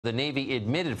The Navy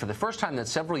admitted for the first time that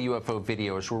several UFO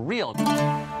videos were real.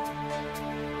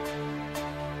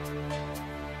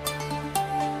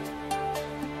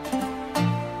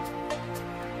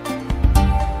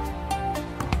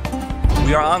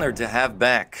 We are honored to have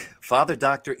back Father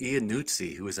Dr.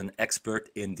 Iannuzzi, who is an expert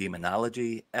in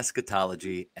demonology,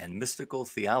 eschatology, and mystical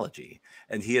theology,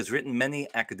 and he has written many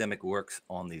academic works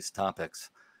on these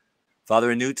topics.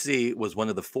 Father Iannuzzi was one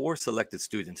of the 4 selected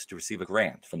students to receive a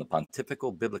grant from the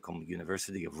Pontifical Biblical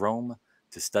University of Rome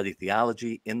to study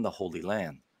theology in the Holy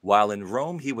Land. While in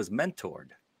Rome, he was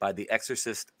mentored by the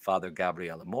exorcist Father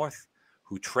Gabriele Amorth,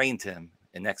 who trained him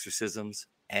in exorcisms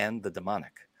and the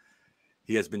demonic.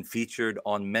 He has been featured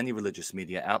on many religious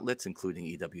media outlets, including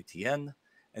EWTN,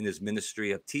 and his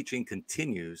ministry of teaching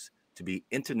continues to be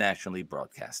internationally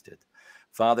broadcasted.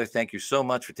 Father, thank you so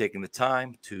much for taking the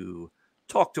time to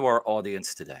talk to our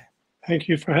audience today. Thank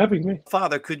you for having me.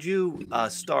 Father, could you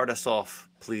start us off,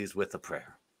 please, with a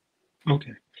prayer?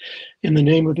 Okay. In the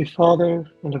name of the Father,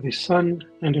 and of the Son,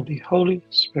 and of the Holy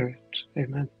Spirit.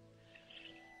 Amen.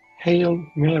 Hail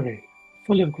Mary,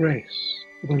 full of grace,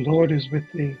 the Lord is with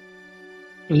thee.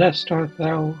 Blessed art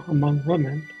thou among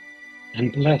women,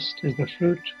 and blessed is the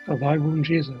fruit of thy womb,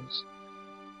 Jesus.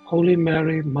 Holy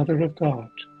Mary, Mother of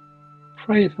God,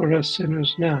 pray for us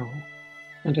sinners now,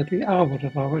 and at the hour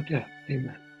of our death.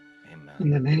 Amen. Amen. In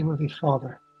the name of the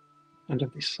Father, and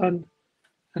of the Son,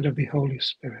 and of the Holy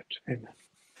Spirit. Amen.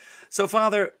 So,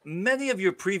 Father, many of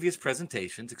your previous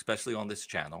presentations, especially on this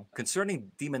channel,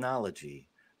 concerning demonology,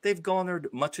 they've garnered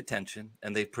much attention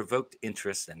and they've provoked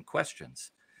interest and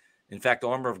questions. In fact,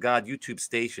 Armor of God YouTube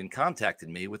station contacted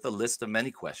me with a list of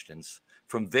many questions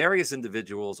from various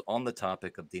individuals on the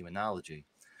topic of demonology.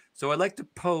 So I'd like to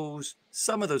pose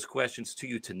some of those questions to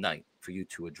you tonight for you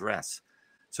to address.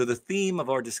 So the theme of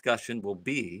our discussion will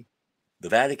be the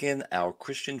Vatican, our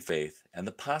Christian faith, and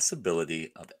the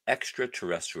possibility of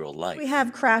extraterrestrial life. We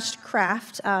have crashed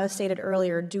craft, stated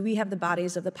earlier. Do we have the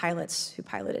bodies of the pilots who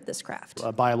piloted this craft?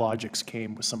 Biologics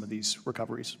came with some of these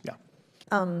recoveries, yeah.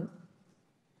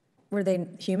 Were they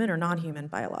human or non-human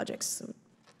biologics?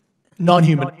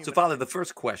 Non-human. So, Father, the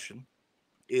first question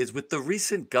is, with the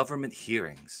recent government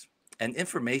hearings and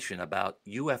information about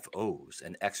UFOs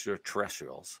and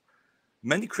extraterrestrials,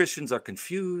 many Christians are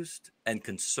confused and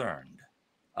concerned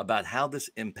about how this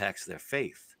impacts their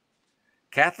faith.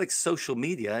 Catholic social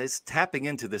media is tapping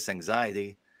into this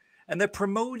anxiety, and they're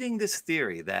promoting this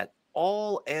theory that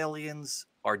all aliens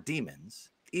are demons,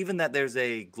 even that there's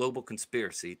a global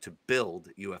conspiracy to build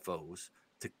UFOs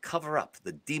to cover up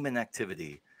the demon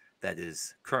activity that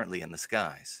is currently in the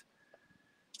skies.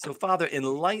 So, Father, in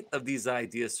light of these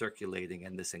ideas circulating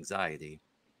and this anxiety,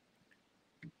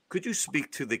 could you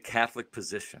speak to the Catholic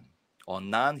position on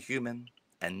non-human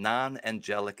and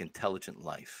non-angelic intelligent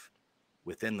life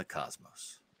within the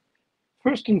cosmos?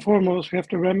 First and foremost, we have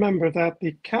to remember that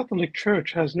the Catholic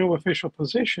Church has no official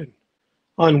position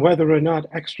on whether or not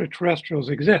extraterrestrials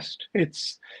exist.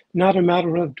 It's not a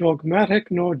matter of dogmatic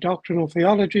nor doctrinal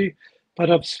theology, but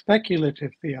of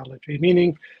speculative theology,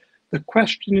 meaning the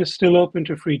question is still open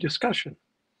to free discussion.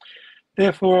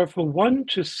 Therefore, for one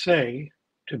to say,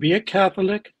 to be a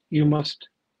Catholic, you must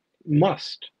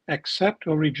accept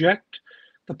or reject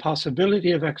the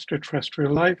possibility of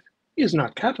extraterrestrial life is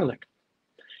not Catholic.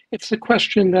 It's a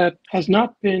question that has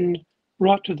not been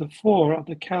brought to the fore of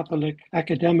the Catholic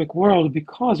academic world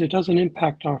because it doesn't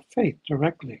impact our faith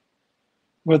directly.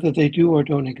 Whether they do or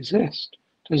don't exist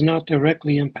does not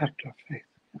directly impact our faith.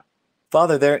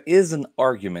 Father, there is an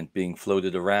argument being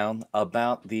floated around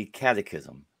about the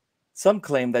Catechism. Some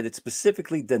claim that it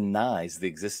specifically denies the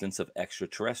existence of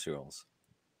extraterrestrials.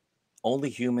 Only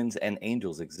humans and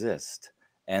angels exist,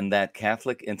 and that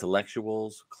Catholic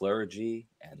intellectuals, clergy,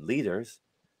 and leaders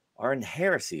are in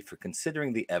heresy for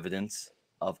considering the evidence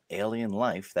of alien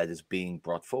life that is being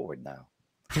brought forward now.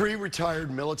 3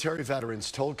 retired military veterans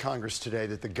told Congress today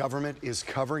that the government is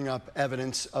covering up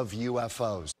evidence of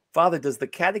UFOs. Father, does the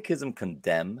Catechism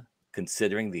condemn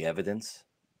considering the evidence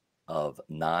of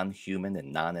non-human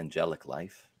and non-angelic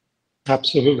life?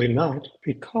 Absolutely not,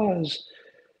 because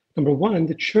number one,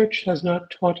 the Church has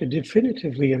not taught it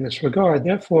definitively in this regard.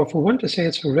 Therefore, for one to say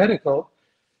it's heretical,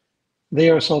 they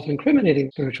are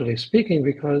self-incriminating, spiritually speaking,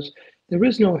 because there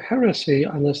is no heresy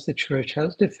unless the Church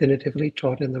has definitively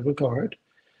taught in the regard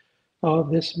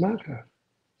of this matter.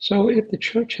 So if the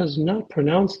Church has not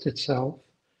pronounced itself,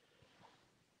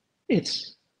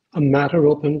 it's a matter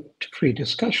open to free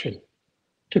discussion.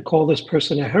 To call this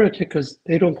person a heretic because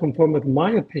they don't conform with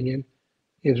my opinion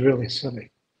is really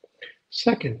silly.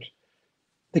 Second,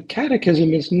 the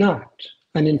Catechism is not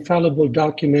an infallible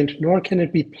document, nor can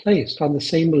it be placed on the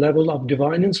same level of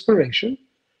divine inspiration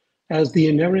as the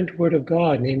inerrant Word of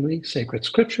God, namely sacred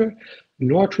scripture,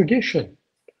 nor tradition,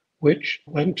 which,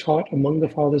 when taught among the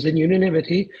fathers in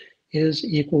unanimity, is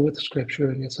equal with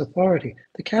scripture in its authority.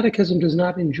 The Catechism does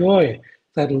not enjoy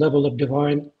that level of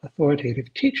divine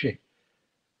authoritative teaching.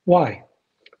 Why?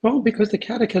 Well, because the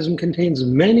Catechism contains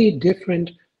many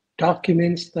different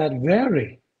documents that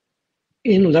vary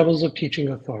in levels of teaching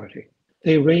authority.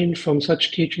 They range from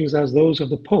such teachings as those of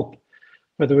the Pope,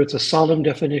 whether it's a solemn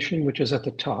definition, which is at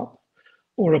the top,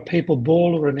 or a papal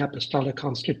bull, or an apostolic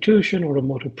constitution, or a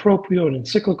motu proprio, an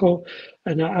encyclical,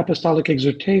 an apostolic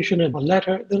exhortation, and a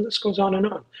letter. The list goes on and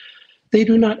on. They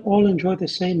do not all enjoy the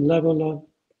same level of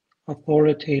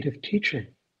authoritative teaching.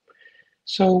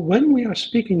 So when we are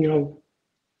speaking of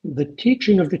the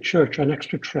teaching of the Church on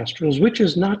extraterrestrials, which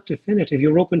is not definitive,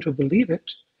 you're open to believe it.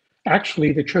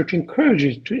 Actually, the Church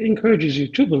encourages you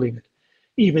to believe it.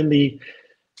 Even the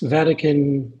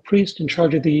Vatican priest in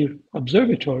charge of the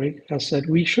observatory has said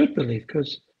we should believe,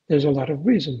 because there's a lot of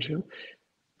reason to.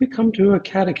 We come to a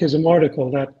catechism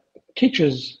article that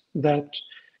teaches that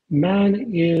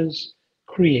man is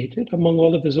created among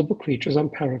all the visible creatures,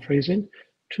 I'm paraphrasing,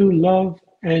 to love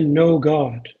and know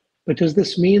God. But does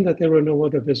this mean that there are no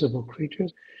other visible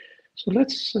creatures? So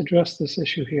let's address this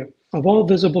issue here. Of all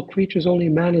visible creatures, only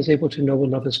man is able to know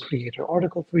and love his creator.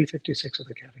 Article 356 of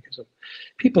the Catechism.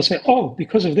 People say, oh,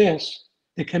 because of this,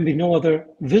 there can be no other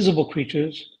visible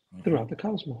creatures throughout the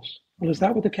cosmos. Well, is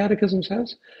that what the Catechism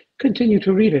says? Continue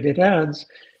to read it. It adds,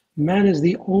 man is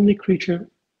the only creature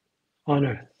on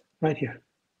earth, right here,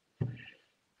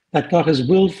 that God has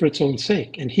willed for its own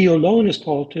sake, and he alone is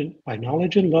called to by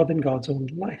knowledge and love in God's own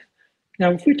life.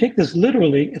 Now, if we take this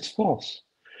literally, it's false.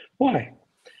 Why?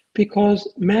 Because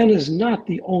man is not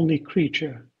the only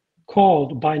creature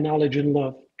called by knowledge and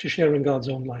love to share in God's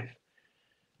own life.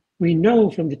 We know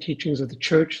from the teachings of the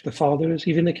Church, the Fathers,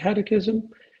 even the Catechism,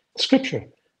 Scripture,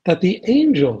 that the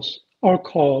angels are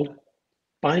called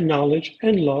by knowledge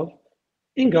and love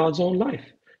in God's own life.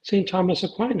 St. Thomas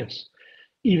Aquinas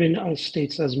even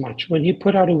states as much. When he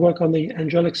put out a work on the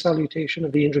angelic salutation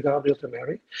of the angel Gabriel to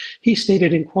Mary, he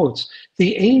stated in quotes,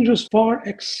 "The angels far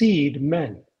exceed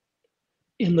men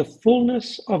in the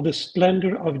fullness of the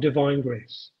splendor of divine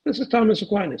grace." This is Thomas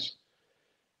Aquinas.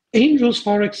 Angels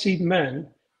far exceed men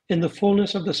in the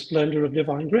fullness of the splendor of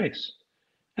divine grace.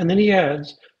 And then he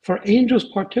adds, for angels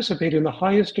participate in the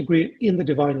highest degree in the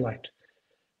divine light.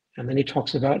 And then he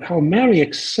talks about how Mary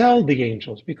excelled the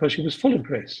angels because she was full of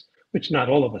grace, which not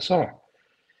all of us are.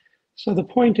 So the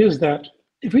point is that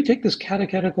if we take this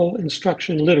catechetical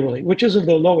instruction literally, which is of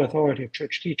the low authority of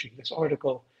church teaching, this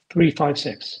article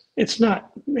 356, it's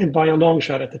not, and by a long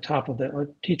shot, at the top of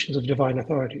the teachings of divine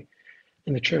authority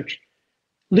in the church.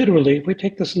 Literally, if we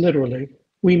take this literally,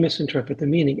 we misinterpret the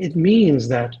meaning. It means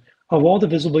that of all the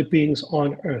visible beings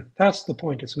on earth, that's the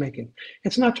point it's making.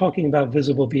 It's not talking about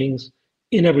visible beings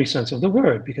in every sense of the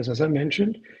word, because as I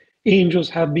mentioned, angels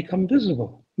have become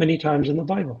visible many times in the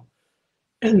Bible,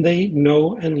 and they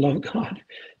know and love God.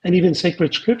 And even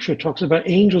sacred scripture talks about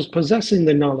angels possessing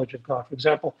the knowledge of God. For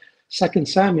example, 2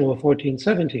 Samuel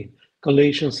 14:17,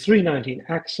 Galatians 3:19,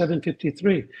 Acts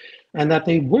 7:53, and that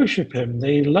they worship him,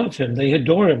 they love him, they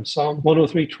adore him. Psalm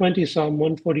 103:20, Psalm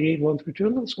 148, 1-2,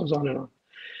 and this goes on and on.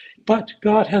 But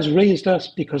God has raised us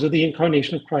because of the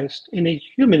incarnation of Christ in a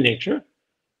human nature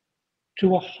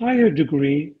to a higher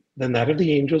degree than that of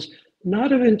the angels,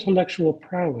 not of intellectual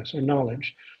prowess or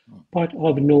knowledge, but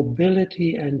of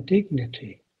nobility and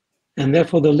dignity. And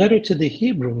therefore the letter to the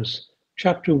Hebrews,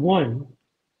 chapter 1,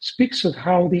 speaks of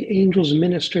how the angels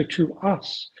minister to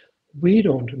us. We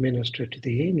don't minister to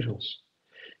the angels.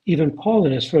 Even Paul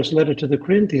in his first letter to the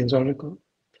Corinthians article,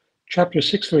 chapter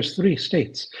 6, verse 3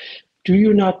 states, "Do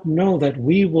you not know that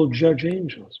we will judge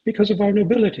angels because of our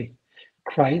nobility?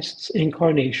 Christ's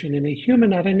incarnation in a human,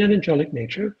 not an angelic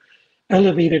nature,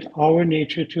 elevated our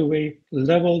nature to a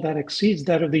level that exceeds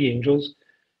that of the angels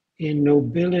in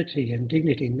nobility and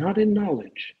dignity, not in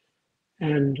knowledge."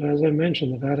 And as I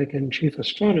mentioned, the Vatican chief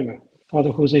astronomer,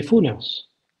 Father Jose Funes,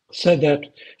 said that,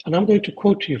 and I'm going to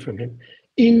quote to you from him,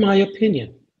 "In my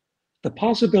opinion, the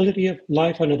possibility of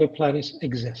life on other planets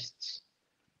exists.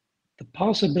 The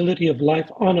possibility of life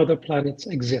on other planets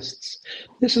exists."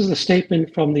 This is a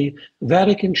statement from the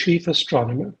Vatican chief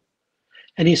astronomer.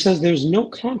 And he says there's no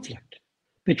conflict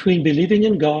between believing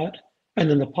in God and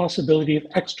in the possibility of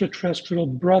extraterrestrial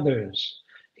brothers.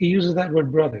 He uses that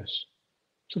word brothers.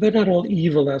 So they're not all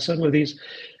evil as some of these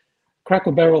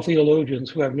cracker barrel theologians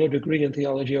who have no degree in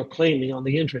theology are claiming on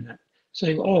the internet,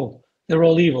 saying, oh, they're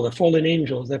all evil, they're fallen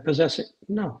angels, they're possessing.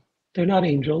 No, They're not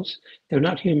angels. They're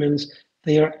not humans.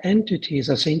 They are entities,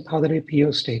 as St. Padre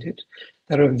Pio stated,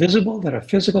 that are visible, that are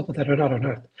physical, but that are not on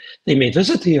earth. They may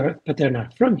visit the earth, but they're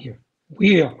not from here.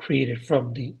 We are created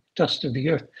from the dust of the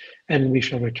earth, and we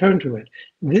shall return to it.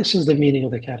 This is the meaning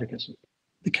of the Catechism.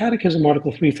 The Catechism,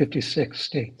 Article 356,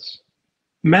 states,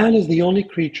 man is the only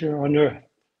creature on earth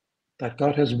that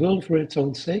God has willed for its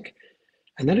own sake.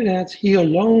 And then it adds, he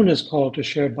alone is called to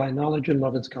share by knowledge and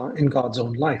love in God's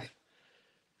own life.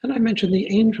 And I mentioned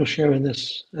the angels share in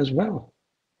this as well.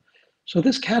 So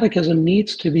this catechism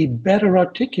needs to be better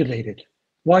articulated.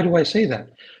 Why do I say that?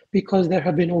 Because there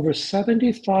have been over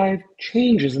 75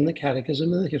 changes in the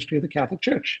catechism in the history of the Catholic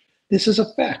Church. This is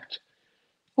a fact.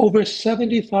 Over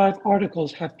 75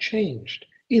 articles have changed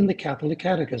in the Catholic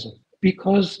Catechism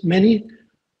because many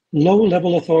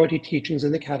low-level authority teachings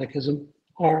in the Catechism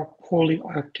are poorly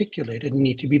articulated and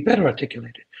need to be better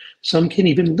articulated. Some can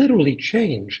even literally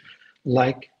change,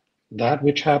 like that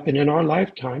which happened in our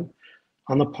lifetime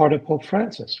on the part of Pope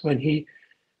Francis, when he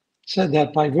said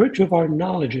that by virtue of our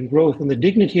knowledge and growth and the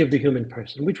dignity of the human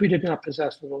person, which we did not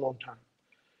possess for a long time,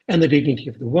 and the dignity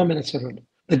of the woman, etc.,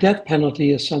 the death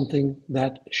penalty is something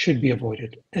that should be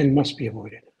avoided and must be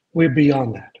avoided. We're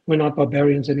beyond that. We're not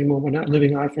barbarians anymore. We're not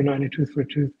living eye for an eye and a tooth for a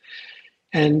tooth.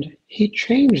 And he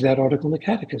changed that article in the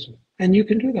Catechism. And you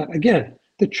can do that. Again,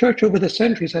 the Church over the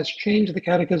centuries has changed the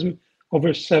Catechism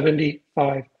over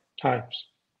 75 times.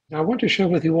 Now, I want to share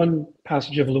with you one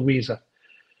passage of Louisa,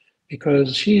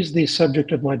 because she's the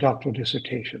subject of my doctoral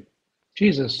dissertation.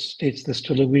 Jesus states this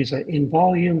to Louisa in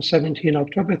volume 17,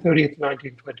 October 30th,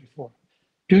 1924.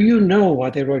 Do you know why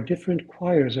there are different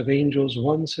choirs of angels,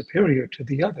 one superior to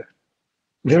the other?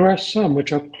 There are some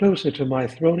which are closer to my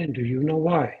throne, and do you know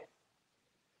why?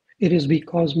 It is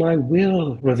because my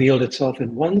will revealed itself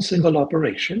in one single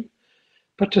operation,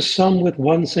 but to some with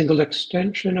one single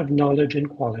extension of knowledge and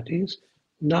qualities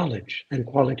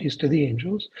to the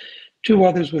angels, to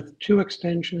others with 2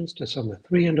 extensions, to some with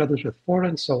 3, and others with 4,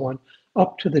 and so on,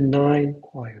 up to the 9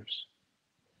 choirs.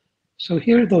 So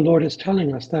here the Lord is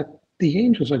telling us that the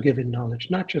angels are given knowledge,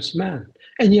 not just man.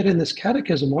 And yet in this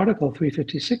Catechism, Article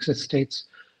 356, it states,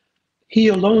 he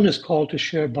alone is called to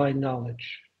share by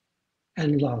knowledge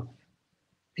and love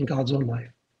in God's own life.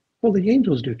 Well, the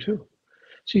angels do too.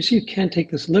 So you see, you can't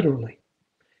take this literally.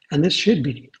 And this should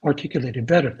be articulated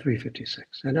better,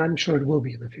 356. And I'm sure it will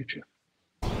be in the future.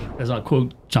 As I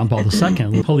quote John Paul II,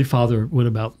 the Holy Father, what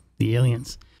about the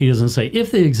aliens? He doesn't say, if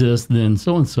they exist, then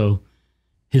so-and-so.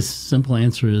 His simple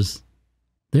answer is,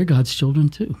 they're God's children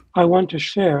too. I want to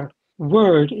share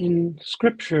word in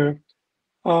Scripture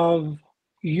of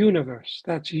universe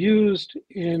that's used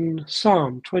in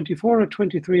Psalm 24 or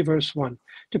 23, verse 1.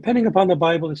 Depending upon the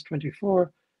Bible, it's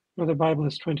 24, or the Bible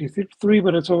is 23,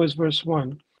 but it's always verse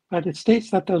 1. But it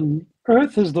states that the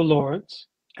earth is the Lord's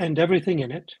and everything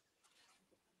in it,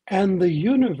 and the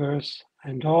universe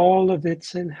and all of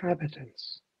its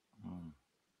inhabitants.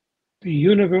 The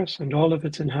universe and all of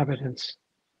its inhabitants,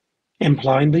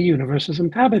 implying the universe is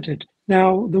inhabited.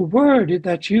 Now, the word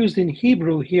that's used in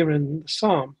Hebrew here in the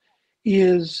Psalm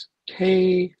is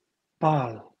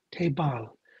tebal,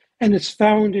 and it's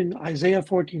found in Isaiah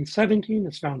 14:17,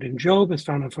 it's found in Job, it's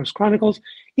found in 1 Chronicles.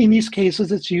 In these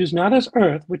cases, it's used not as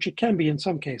earth, which it can be in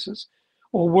some cases,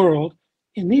 or world.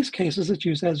 In these cases, it's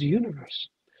used as universe.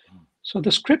 So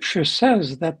the Scripture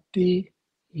says that the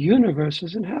universe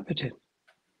is inhabited.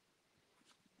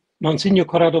 Monsignor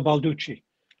Corrado Balducci,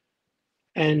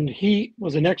 and he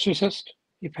was an exorcist.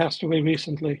 He passed away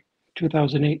recently,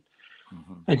 2008.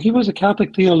 And he was a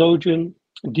Catholic theologian,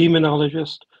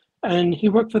 demonologist, and he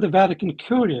worked for the Vatican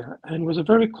Curia and was a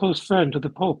very close friend to the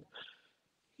Pope.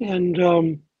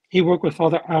 And he worked with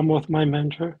Father Amoth, my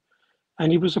mentor,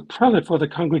 and he was a prelate for the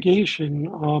Congregation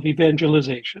of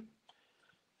Evangelization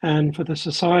and for the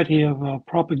Society of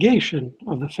Propagation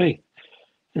of the Faith.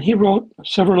 And he wrote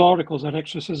several articles on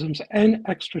exorcisms and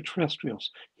extraterrestrials.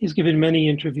 He's given many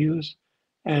interviews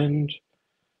and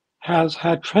has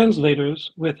had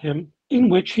translators with him in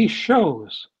which he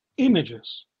shows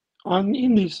images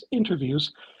in these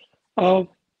interviews of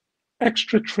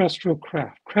extraterrestrial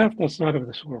craft that's not of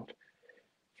this world.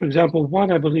 For example,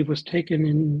 one I believe was taken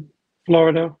in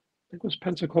Florida, I think it was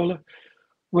Pensacola,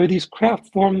 where these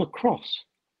craft formed a cross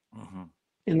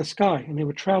in the sky, and they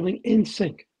were traveling in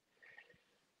sync.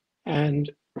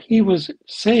 And he was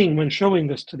saying when showing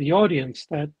this to the audience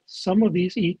that some of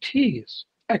these ETs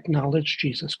acknowledge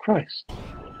Jesus Christ.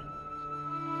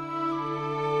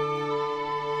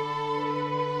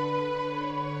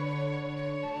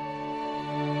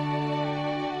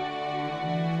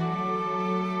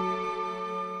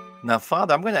 Now,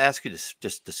 Father, I'm going to ask you to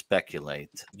just to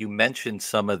speculate. You mentioned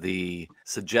some of the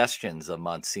suggestions of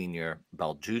Monsignor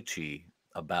Balducci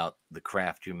about the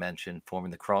craft you mentioned,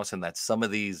 forming the cross, and that some of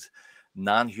these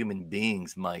non-human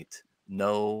beings might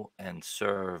know and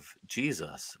serve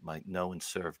Jesus, might know and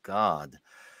serve God.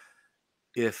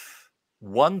 If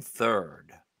 1/3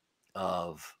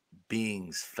 of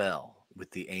beings fell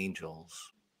with the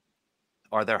angels,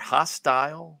 are there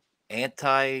hostile,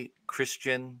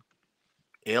 anti-Christian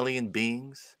alien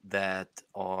beings that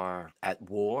are at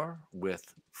war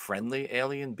with friendly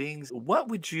alien beings? What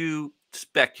would you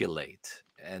speculate,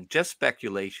 and just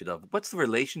speculation of what's the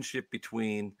relationship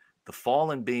between the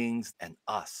fallen beings and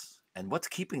us, and what's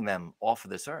keeping them off of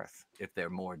this earth if they're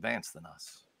more advanced than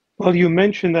us? Well, you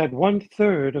mentioned that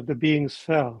 1/3 of the beings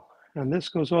fell, and this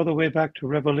goes all the way back to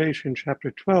Revelation chapter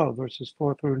 12, verses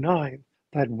 4 through 9,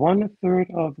 that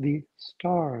 1/3 of the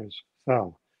stars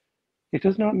fell. It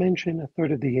does not mention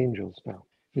 1/3 of the angels now.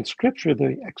 In Scripture,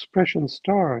 the expression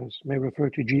stars may refer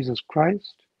to Jesus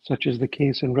Christ, such as the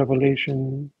case in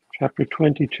Revelation chapter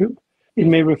 22. It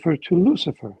may refer to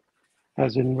Lucifer,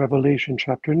 as in Revelation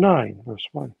chapter 9, verse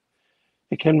 1.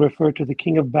 It can refer to the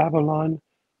king of Babylon,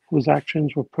 whose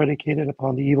actions were predicated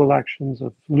upon the evil actions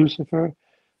of Lucifer,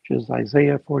 which is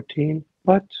Isaiah 14.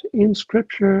 But in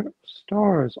Scripture,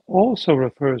 stars also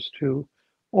refers to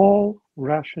all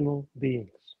rational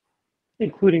beings,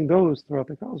 including those throughout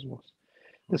the cosmos.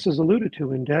 This is alluded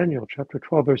to in Daniel chapter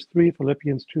 12, verse 3,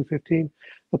 Philippians 2:15.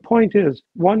 The point is,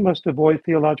 one must avoid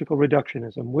theological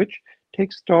reductionism, which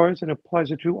takes stars and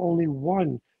applies it to only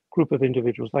one group of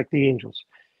individuals, like the angels.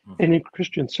 And in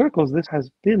Christian circles, this has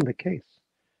been the case.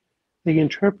 They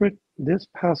interpret this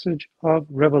passage of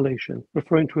Revelation,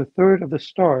 referring to 1/3 of the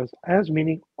stars, as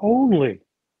meaning only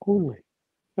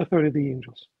 1/3 of the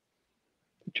angels.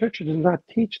 The church does not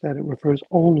teach that it refers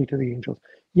only to the angels.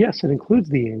 Yes, it includes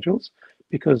the angels,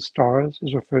 because stars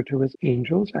is referred to as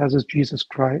angels, as is Jesus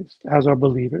Christ, as are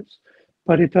believers,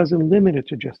 but it doesn't limit it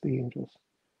to just the angels.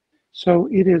 So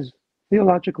it is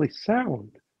theologically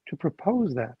sound to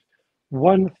propose that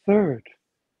 1/3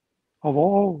 of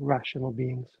all rational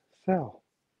beings fell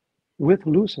with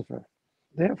Lucifer.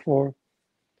 Therefore,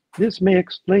 this may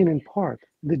explain in part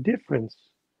the difference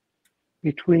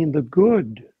between the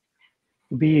good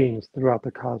beings throughout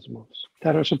the cosmos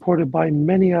that are supported by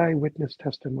many eyewitness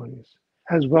testimonies,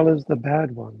 as well as the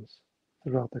bad ones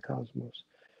throughout the cosmos.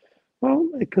 Well,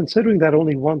 considering that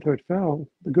only 1/3 fell,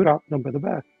 the good outnumber the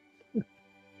bad.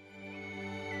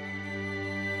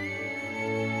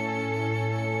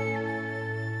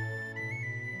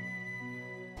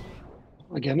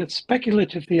 Again, it's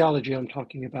speculative theology I'm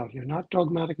talking about here, not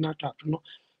dogmatic, not doctrinal,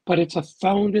 but it's a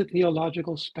founded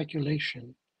theological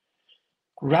speculation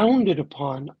grounded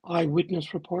upon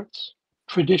eyewitness reports,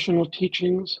 traditional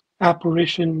teachings,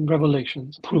 apparition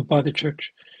revelations proved by the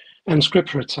church, and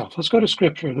Scripture itself. Let's go to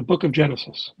Scripture, the book of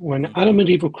Genesis. When Adam and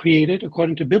Eve were created,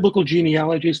 according to biblical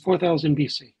genealogies, 4000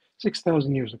 BC,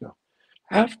 6,000 years ago.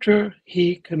 After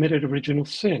he committed original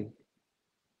sin,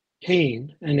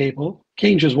 Cain and Abel,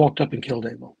 Cain just walked up and killed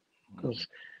Abel because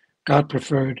God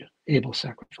preferred Abel's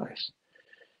sacrifice.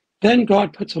 Then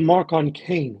God puts a mark on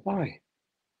Cain. Why?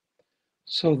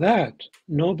 So that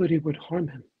nobody would harm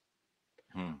him.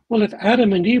 Well, if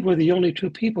Adam and Eve were the only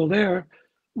two people there,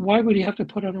 why would he have to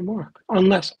put on a mark?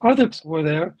 Unless others were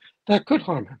there that could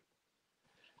harm him.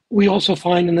 We also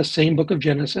find in the same book of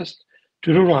Genesis,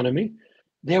 Deuteronomy,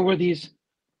 there were these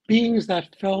beings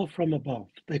that fell from above.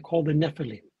 They called the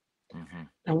Nephilim.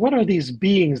 Now, what are these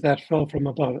beings that fell from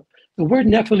above? The word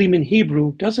Nephilim in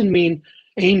Hebrew doesn't mean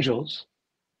angels.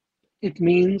 It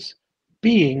means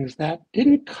beings that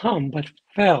didn't come but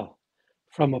fell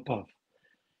from above.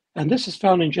 And this is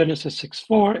found in Genesis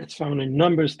 6:4. It's found in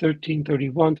Numbers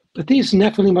 13:31. But these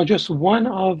Nephilim are just one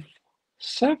of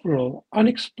several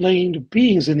unexplained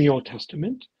beings in the Old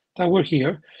Testament that were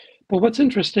here. But what's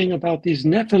interesting about these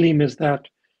Nephilim is that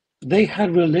they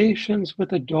had relations with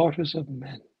the daughters of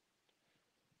men.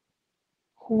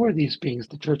 Who are these beings?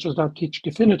 The church does not teach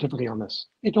definitively on this.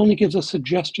 It only gives us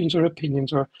suggestions or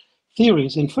opinions or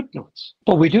theories in footnotes.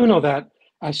 But we do know that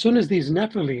as soon as these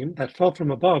Nephilim that fell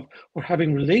from above were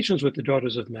having relations with the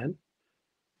daughters of men,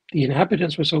 the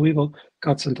inhabitants were so evil,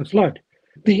 God sent a flood.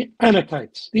 The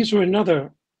Anakites, these were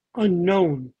another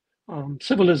unknown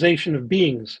civilization of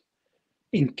beings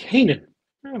in Canaan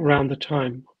around the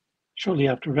time, shortly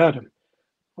after Adam.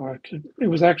 Or it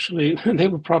was actually, they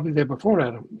were probably there before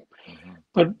Adam.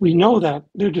 But we know that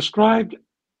they're described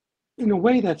in a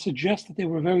way that suggests that they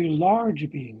were very large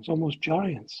beings, almost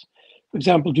giants. For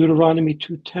example, Deuteronomy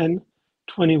 2:10,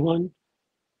 21.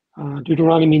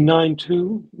 Deuteronomy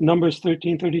 9:2, Numbers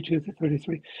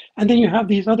 13:32-33. And then you have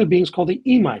these other beings called the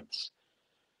Emites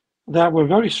that were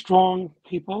very strong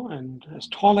people and as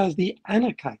tall as the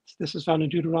Anakites. This is found in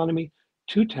Deuteronomy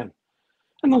 2:10.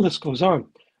 And the list goes on.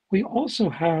 We also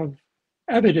have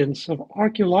evidence of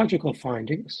archaeological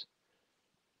findings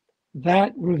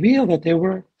that reveal that there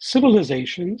were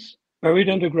civilizations buried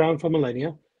underground for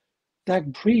millennia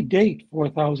that predate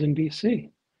 4000 BC.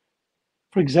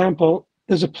 For example,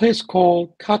 there's a place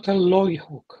called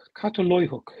Kataloihuk.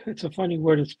 It's a funny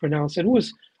word it's pronounced. It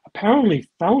was apparently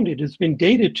founded, it's been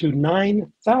dated to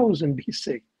 9000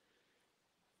 BC,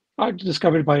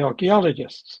 discovered by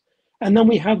archaeologists. And then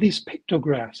we have these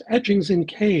pictographs, etchings in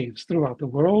caves throughout the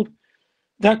world,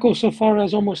 that go so far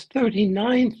as almost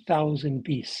 39,000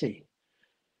 BC.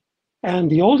 And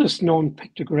the oldest known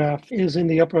pictograph is in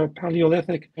the Upper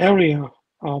Paleolithic area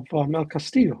of El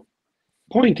Castillo.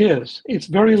 Point is, it's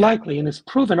very likely, and it's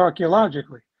proven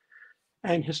archaeologically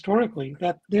and historically,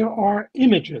 that there are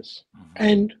images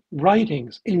and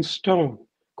writings in stone,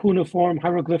 cuneiform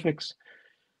hieroglyphics,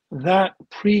 that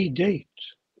predate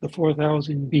the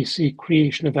 4000 BC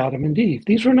creation of Adam and Eve.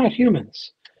 These were not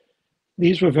humans.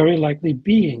 These were very likely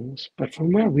beings, but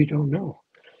from where we don't know.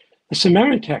 The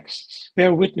Sumerian texts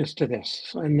bear witness to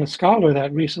this, and the scholar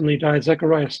that recently died,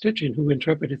 Zechariah Sitchin, who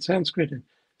interpreted Sanskrit and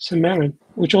Sumerian,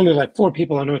 which only like 4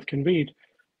 people on earth can read,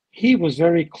 he was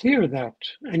very clear that,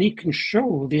 and he can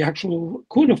show the actual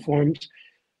cuneiforms,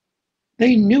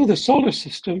 they knew the solar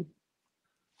system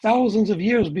thousands of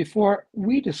years before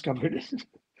we discovered it.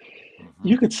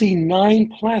 You could see 9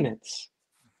 planets.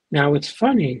 Now, it's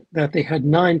funny that they had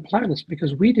 9 planets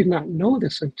because we did not know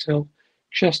this until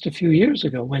just a few years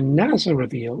ago when NASA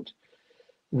revealed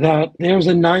that there's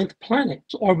a 9th planet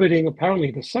orbiting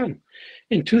apparently the sun.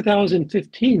 In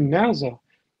 2015, NASA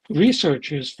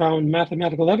researchers found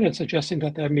mathematical evidence suggesting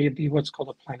that there may be what's called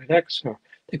a planet X, or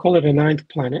they call it a 9th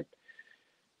planet.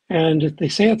 And they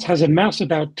say it has a mass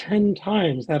about 10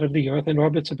 times that of the Earth and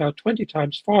orbits about 20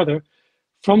 times farther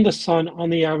from the sun on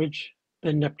the average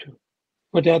than Neptune.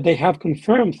 What they have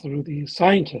confirmed through the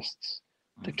scientists,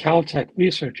 the Caltech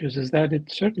researchers, is that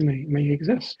it certainly may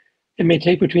exist. It may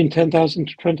take between 10,000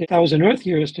 to 20,000 Earth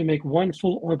years to make one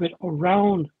full orbit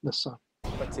around the sun.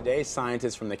 But today,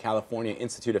 scientists from the California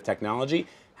Institute of Technology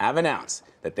have announced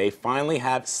that they finally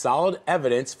have solid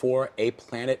evidence for a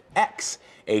planet X,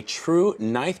 a true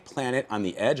 9th planet on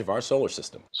the edge of our solar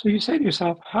system. So you say to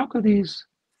yourself, how could these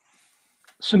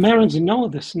Sumerians know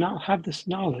this, now have this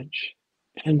knowledge?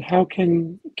 And how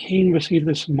can Cain receive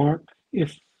this mark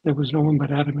if there was no one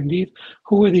but Adam and Eve?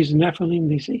 Who are these Nephilim,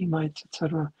 these Emites,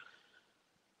 etc.?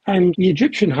 And the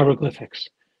Egyptian hieroglyphics,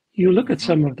 you look at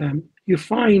some of them, you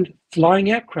find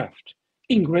flying aircraft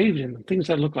engraved in them, things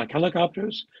that look like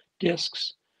helicopters,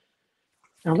 discs.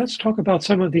 Now let's talk about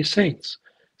some of these saints.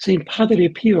 Saint Padre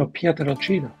Pio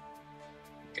Pietrelcina.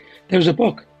 There's a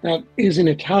book that is in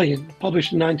Italian,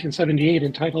 published in 1978,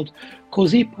 entitled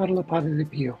Così parla Padre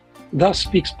Pio, Thus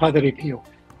Speaks Padre Pio,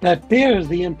 that bears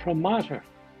the imprimatur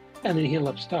and the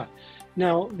nihil obstat.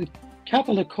 Now, the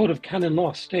Catholic Code of Canon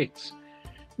Law states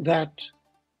that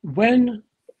when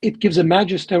it gives a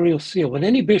magisterial seal, when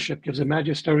any bishop gives a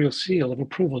magisterial seal of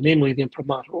approval, namely the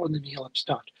imprimatur or the nihil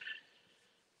obstat,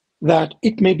 that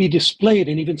it may be displayed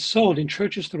and even sold in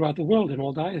churches throughout the world in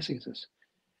all dioceses.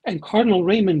 And Cardinal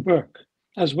Raymond Burke,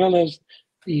 as well as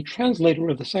the translator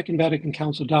of the Second Vatican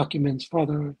Council documents,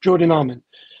 Father Jordan Alman,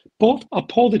 both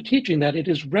uphold the teaching that it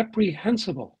is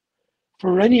reprehensible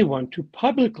for anyone to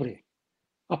publicly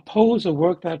oppose a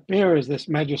work that bears this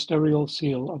magisterial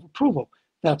seal of approval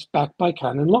that's backed by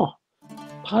canon law.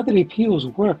 Padre Pio's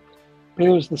work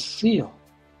bears the seal,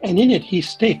 and in it he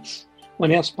states,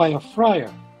 when asked by a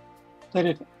friar, that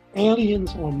if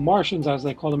aliens or Martians, as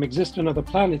they call them, exist on other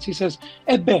planets, he says,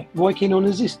 "Ebbe, voi che non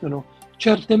esistono,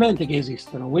 certamente che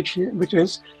esistono," which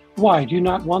is, why, do you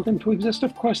not want them to exist?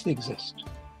 Of course they exist.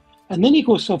 And then he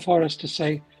goes so far as to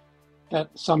say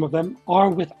that some of them are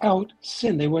without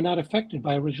sin. They were not affected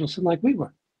by original sin like we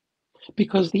were,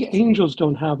 because the angels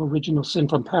don't have original sin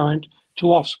from parent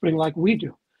to offspring like we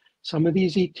do. Some of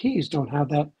these ETs don't have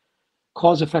that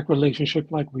cause-effect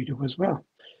relationship like we do as well.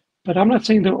 But I'm not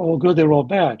saying they're all good, they're all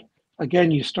bad. Again,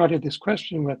 you started this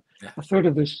question with a third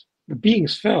of the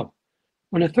beings fell.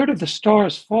 When a third of the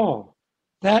stars fall,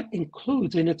 that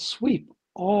includes in its sweep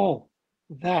all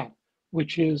that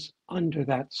which is under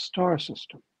that star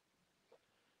system,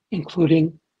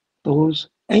 including those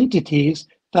entities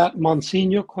that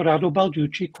Monsignor Corrado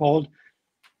Balducci called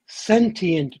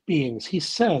sentient beings. He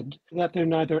said that they're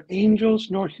neither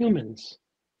angels nor humans.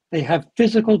 They have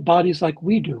physical bodies like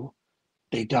we do.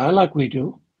 They die like we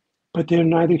do. but they're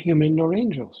neither human nor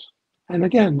angels. And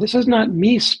again, this is not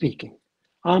me speaking.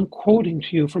 I'm quoting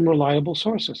to you from reliable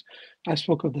sources. I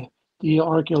spoke of the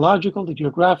archaeological, the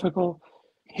geographical,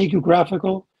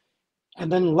 hagiographical,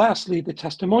 and then lastly, the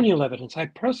testimonial evidence. I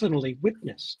personally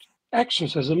witnessed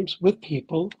exorcisms with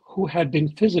people who had been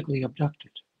physically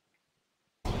abducted.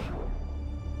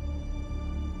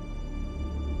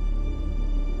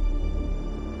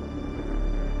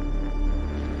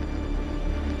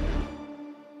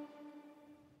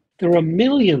 There are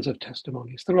millions of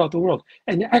testimonies throughout the world,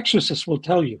 and exorcists will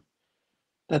tell you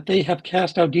that they have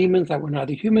cast out demons that were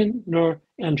neither human nor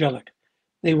angelic.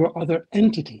 They were other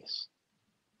entities.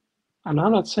 And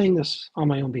I'm not saying this on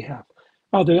my own behalf.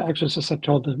 Other exorcists have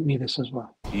told me this as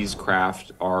well. These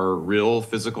craft are real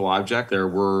physical objects. There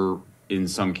were, in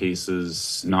some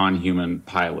cases, non-human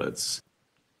pilots.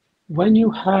 When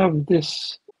you have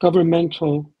this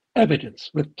governmental evidence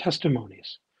with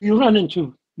testimonies, you run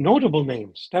into notable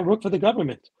names that work for the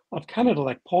government of Canada,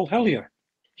 like Paul Hellyer.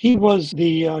 He was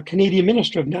the Canadian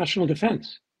Minister of National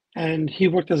Defence, and he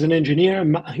worked as an engineer.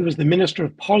 He was the Minister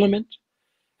of Parliament,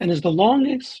 and is the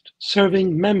longest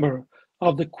serving member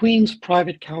of the Queen's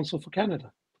Private Council for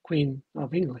Canada, Queen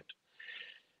of England.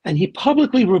 And he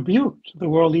publicly rebuked the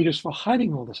world leaders for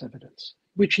hiding all this evidence,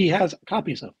 which he has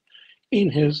copies of in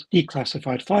his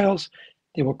declassified files.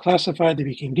 They were classified, they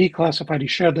became declassified. He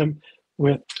shared them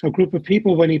with a group of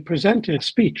people when he presented a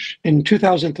speech in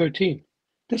 2013.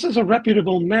 This is a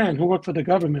reputable man who worked for the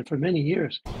government for many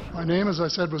years. My name, as I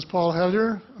said, was Paul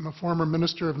Hellyer. I'm a former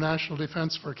Minister of National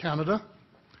Defence for Canada.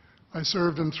 I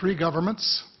served in 3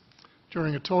 governments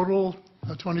during a total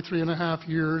of 23 and a half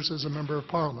years as a Member of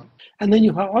Parliament. And then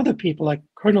you have other people like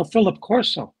Colonel Philip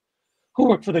Corso, who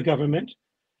worked for the government,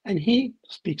 and he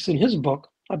speaks in his book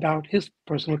about his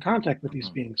personal contact with these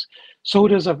beings. So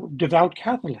does a devout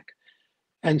Catholic.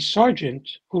 And Sergeant,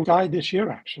 who died this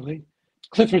year actually,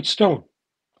 Clifford Stone,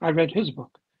 I read his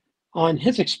book on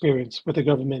his experience with the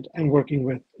government and working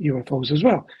with UFOs as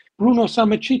well. Bruno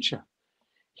Sammachicha,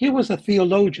 he was a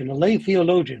theologian, a lay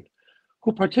theologian,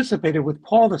 who participated with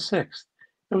Paul VI.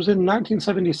 It was in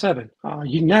 1977,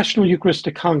 National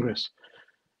Eucharistic Congress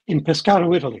in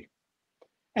Pescara, Italy.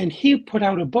 And he put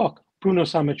out a book, Bruno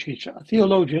Sammachicha, a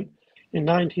theologian, in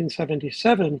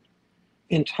 1977,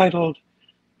 entitled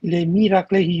Les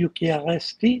Miracles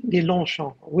Eucharistiques de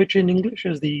Longchamp, which in English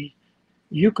is the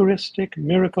Eucharistic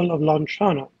Miracle of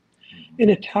Lanciano. In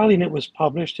Italian, it was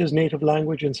published, his native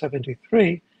language, in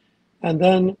 73, and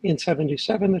then in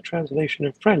 77, the translation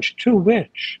in French, to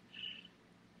which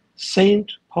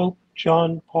Saint Pope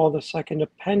John Paul II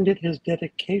appended his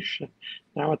dedication.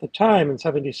 Now, at the time, in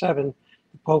 77,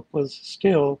 the Pope was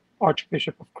still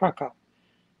Archbishop of Krakow,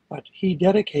 but he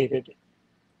dedicated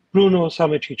Bruno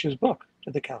Sammachicha's book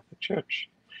to the Catholic Church.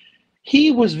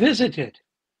 He was visited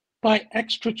by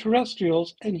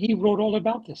extraterrestrials, and he wrote all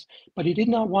about this, but he did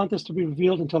not want this to be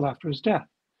revealed until after his death.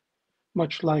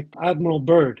 Much like Admiral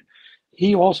Byrd,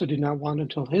 he also did not want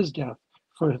until his death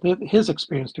for his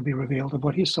experience to be revealed of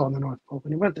what he saw in the North Pole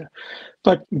when he went there.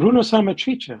 But Bruno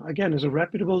Sammachicha, again, is a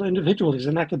reputable individual. He's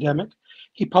an academic.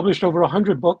 He published over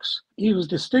 100 books. He was a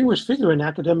distinguished figure in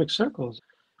academic circles.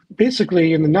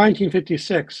 Basically, in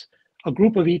 1956, a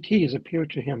group of ETs appeared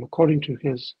to him, according to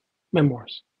his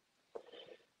memoirs.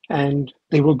 And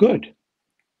they were good.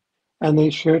 And they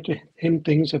shared to him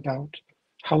things about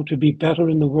how to be better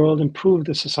in the world, improve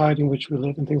the society in which we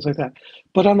live, and things like that.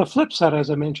 But on the flip side, as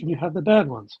I mentioned, you have the bad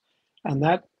ones. And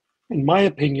that, in my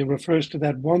opinion, refers to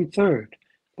that 1/3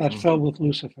 that fell with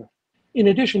Lucifer. In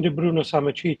addition to Bruno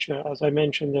Sammachicha, as I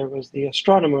mentioned, there was the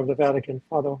astronomer of the Vatican,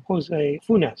 Father Jose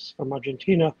Funes from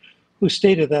Argentina, who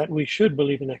stated that we should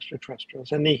believe in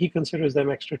extraterrestrials. And he considers them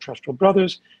extraterrestrial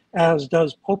brothers, as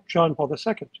does Pope John Paul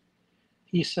II.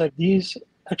 He said, these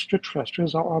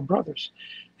extraterrestrials are our brothers.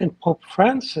 And Pope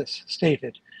Francis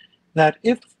stated that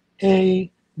if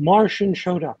a Martian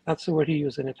showed up, that's the word he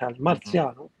used in Italian,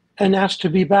 Marziano, and asked to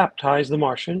be baptized, the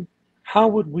Martian, how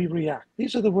would we react?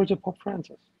 These are the words of Pope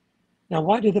Francis. Now,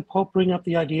 why did the Pope bring up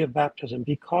the idea of baptism?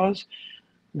 Because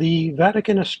the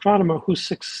Vatican astronomer who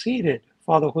succeeded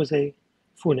Father Jose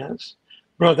Funes,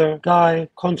 Brother Guy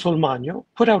Consolmagno,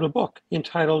 put out a book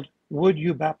entitled, Would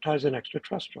You Baptize an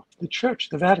Extraterrestrial? The Church,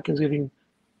 the Vatican, is giving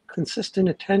consistent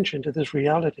attention to this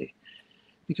reality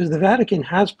because the Vatican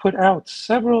has put out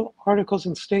several articles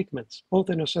and statements, both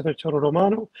in Osservatore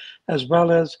Romano as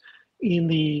well as in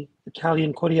the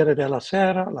Italian Corriere della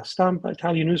Sera, La Stampa,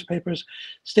 Italian newspapers,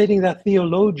 stating that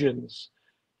theologians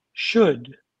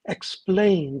should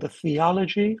explain the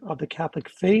theology of the Catholic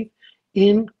faith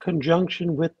in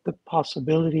conjunction with the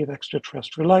possibility of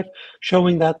extraterrestrial life,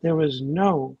 showing that there is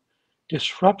no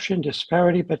disruption,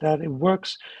 disparity, but that it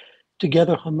works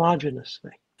together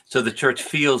homogeneously. So the church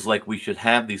feels like we should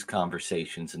have these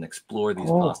conversations and explore these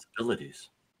possibilities.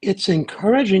 It's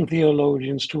encouraging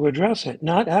theologians to address it,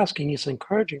 not asking, it's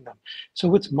encouraging them.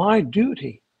 So it's my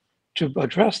duty to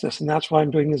address this, and that's why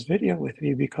I'm doing this video with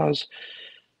you, because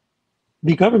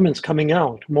the government's coming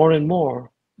out more and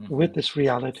more with this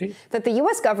reality. That the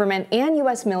U.S. government and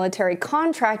U.S. military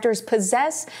contractors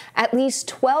possess at least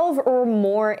 12 or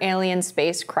more alien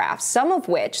spacecraft, some of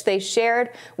which they shared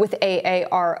with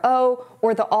AARO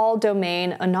or the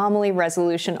All-Domain Anomaly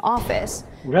Resolution Office.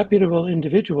 Reputable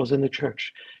individuals in the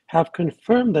church have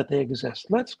confirmed that they exist.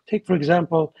 Let's take, for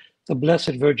example, the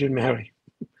Blessed Virgin Mary.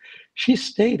 She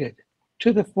stated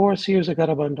to the four seers of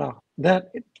Garabandal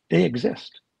that they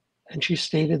exist. And she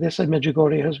stated this at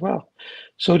Medjugorje as well.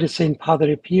 So did St.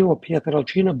 Padre Pio or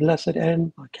Pietrelcina, Blessed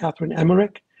Anne, Catherine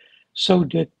Emmerich. So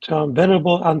did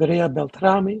Venerable Andrea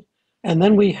Beltrami. And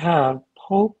then we have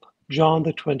Pope John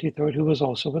the 23rd, who was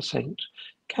also a saint,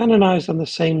 canonized on the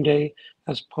same day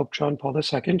as Pope John Paul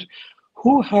II,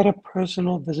 who had a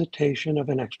personal visitation of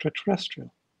an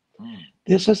extraterrestrial.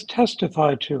 This is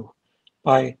testified to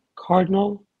by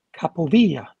Cardinal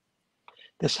Capovilla.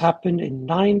 This happened in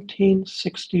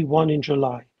 1961 in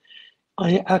July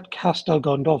at Castel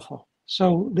Gandolfo.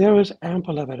 So there is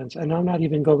ample evidence, and I'm not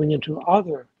even going into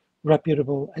other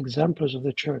reputable exemplars of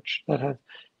the church that have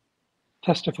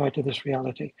testified to this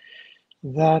reality,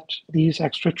 that these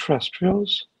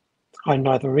extraterrestrials are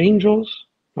neither angels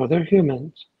nor they're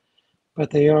humans, but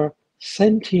they are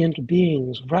sentient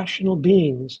beings, rational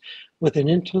beings with an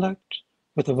intellect,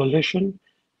 with a volition,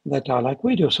 that are like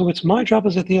we do. So it's my job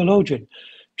as a theologian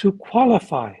to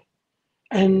qualify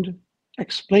and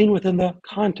explain within the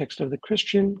context of the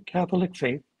Christian Catholic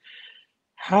faith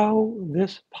how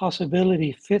this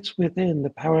possibility fits within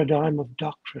the paradigm of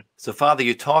doctrine. So, Father,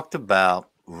 you talked about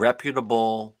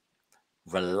reputable,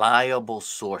 reliable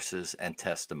sources and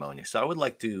testimony. So I would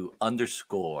like to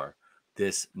underscore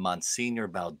this Monsignor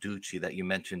Balducci that you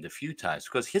mentioned a few times,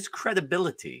 because his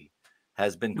credibility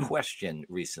has been questioned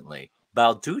recently.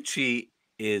 Balducci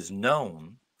is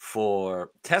known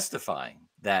for testifying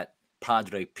that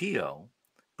Padre Pio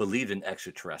believed in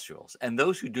extraterrestrials. And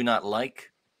those who do not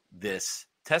like this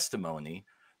testimony,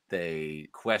 they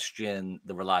question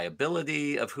the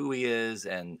reliability of who he is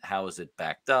and how is it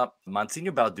backed up.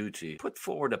 Monsignor Balducci put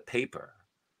forward a paper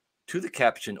to the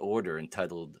Capuchin Order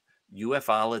entitled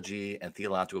Ufology and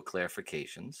Theological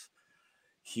Clarifications.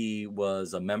 He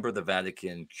was a member of the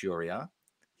Vatican Curia.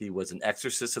 He was an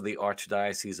exorcist of the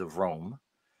Archdiocese of Rome.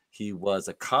 He was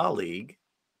a colleague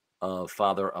of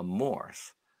Father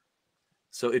Amorth.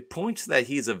 So it points that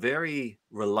he's a very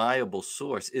reliable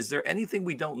source. Is there anything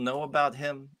we don't know about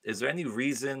him? Is there any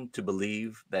reason to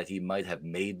believe that he might have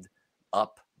made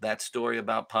up that story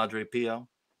about Padre Pio?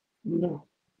 No,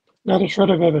 not a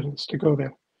shred of evidence to go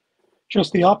there.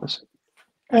 Just the opposite.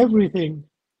 Everything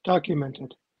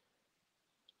documented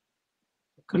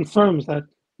confirms that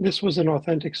this was an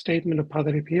authentic statement of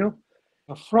Padre Pio.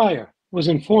 A friar was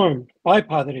informed by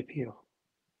Padre Pio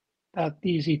that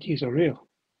these ETs are real.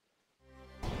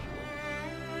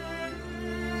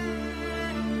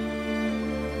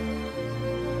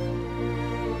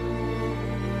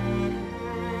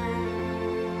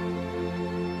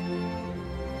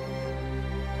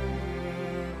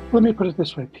 Let me put it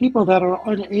this way. People that are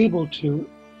unable to,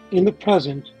 in the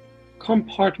present,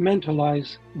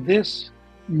 compartmentalize this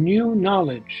new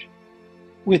knowledge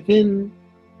within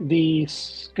the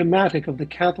schematic of the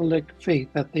Catholic faith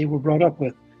that they were brought up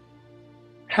with,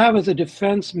 have as a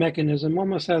defense mechanism,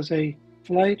 almost as a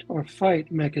flight or fight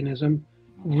mechanism,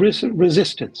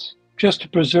 resistance, just to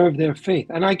preserve their faith.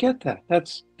 And I get that.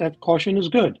 That caution is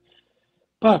good.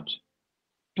 But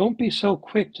don't be so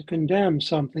quick to condemn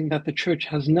something that the church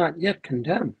has not yet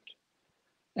condemned.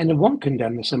 And it won't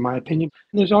condemn this, in my opinion.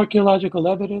 There's archaeological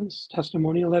evidence,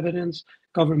 testimonial evidence,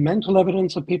 governmental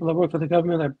evidence of people that work for the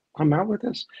government that come out with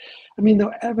this. I mean,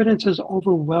 the evidence is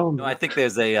overwhelming. No, I think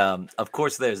there's of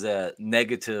course, there's a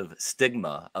negative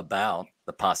stigma about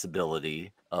the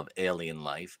possibility of alien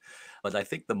life. But I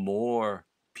think the more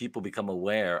people become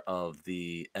aware of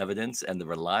the evidence and the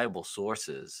reliable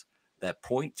sources that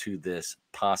point to this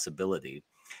possibility,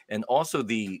 and also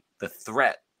the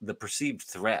threat, the perceived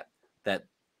threat that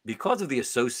because of the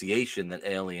association that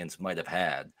aliens might have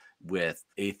had with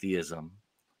atheism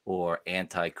or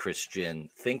anti-Christian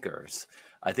thinkers,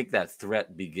 I think that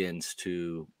threat begins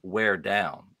to wear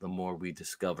down the more we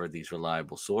discover these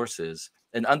reliable sources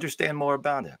and understand more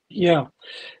about it. Yeah,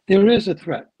 there is a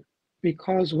threat,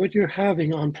 because what you're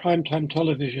having on primetime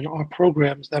television are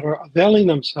programs that are availing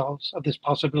themselves of this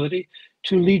possibility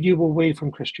to lead you away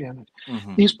from Christianity.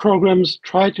 These programs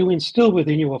try to instill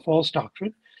within you a false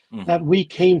doctrine that we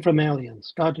came from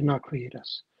aliens. God did not create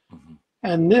us.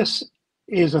 And this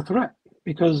is a threat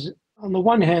because, on the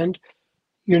one hand,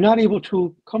 you're not able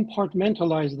to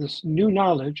compartmentalize this new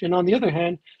knowledge. And on the other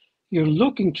hand, you're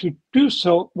looking to do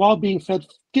so while being fed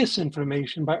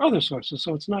disinformation by other sources.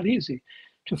 So it's not easy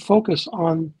to focus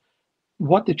on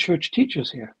what the church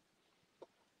teaches here.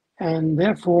 And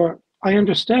therefore, I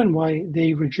understand why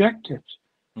they reject it.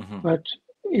 But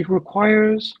it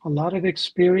requires a lot of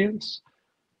experience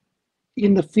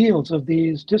in the fields of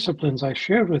these disciplines I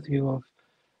shared with you of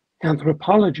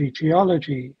anthropology,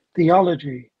 geology,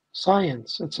 theology,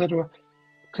 science, etc.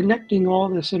 Connecting all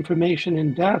this information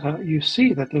and data, you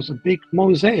see that there's a big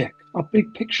mosaic, a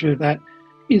big picture that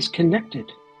is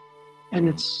connected.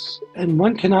 And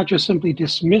one cannot just simply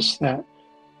dismiss that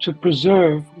to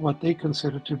preserve what they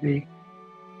consider to be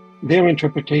their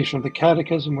interpretation of the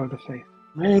catechism or the faith.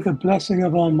 May the blessing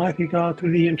of Almighty God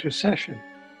through the intercession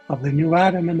of the new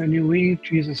Adam and the new Eve,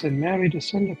 Jesus and Mary,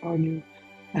 descend upon you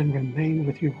and remain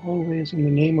with you always, in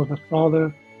the name of the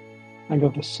Father, and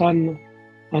of the Son,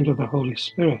 and of the Holy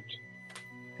Spirit.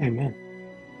 Amen.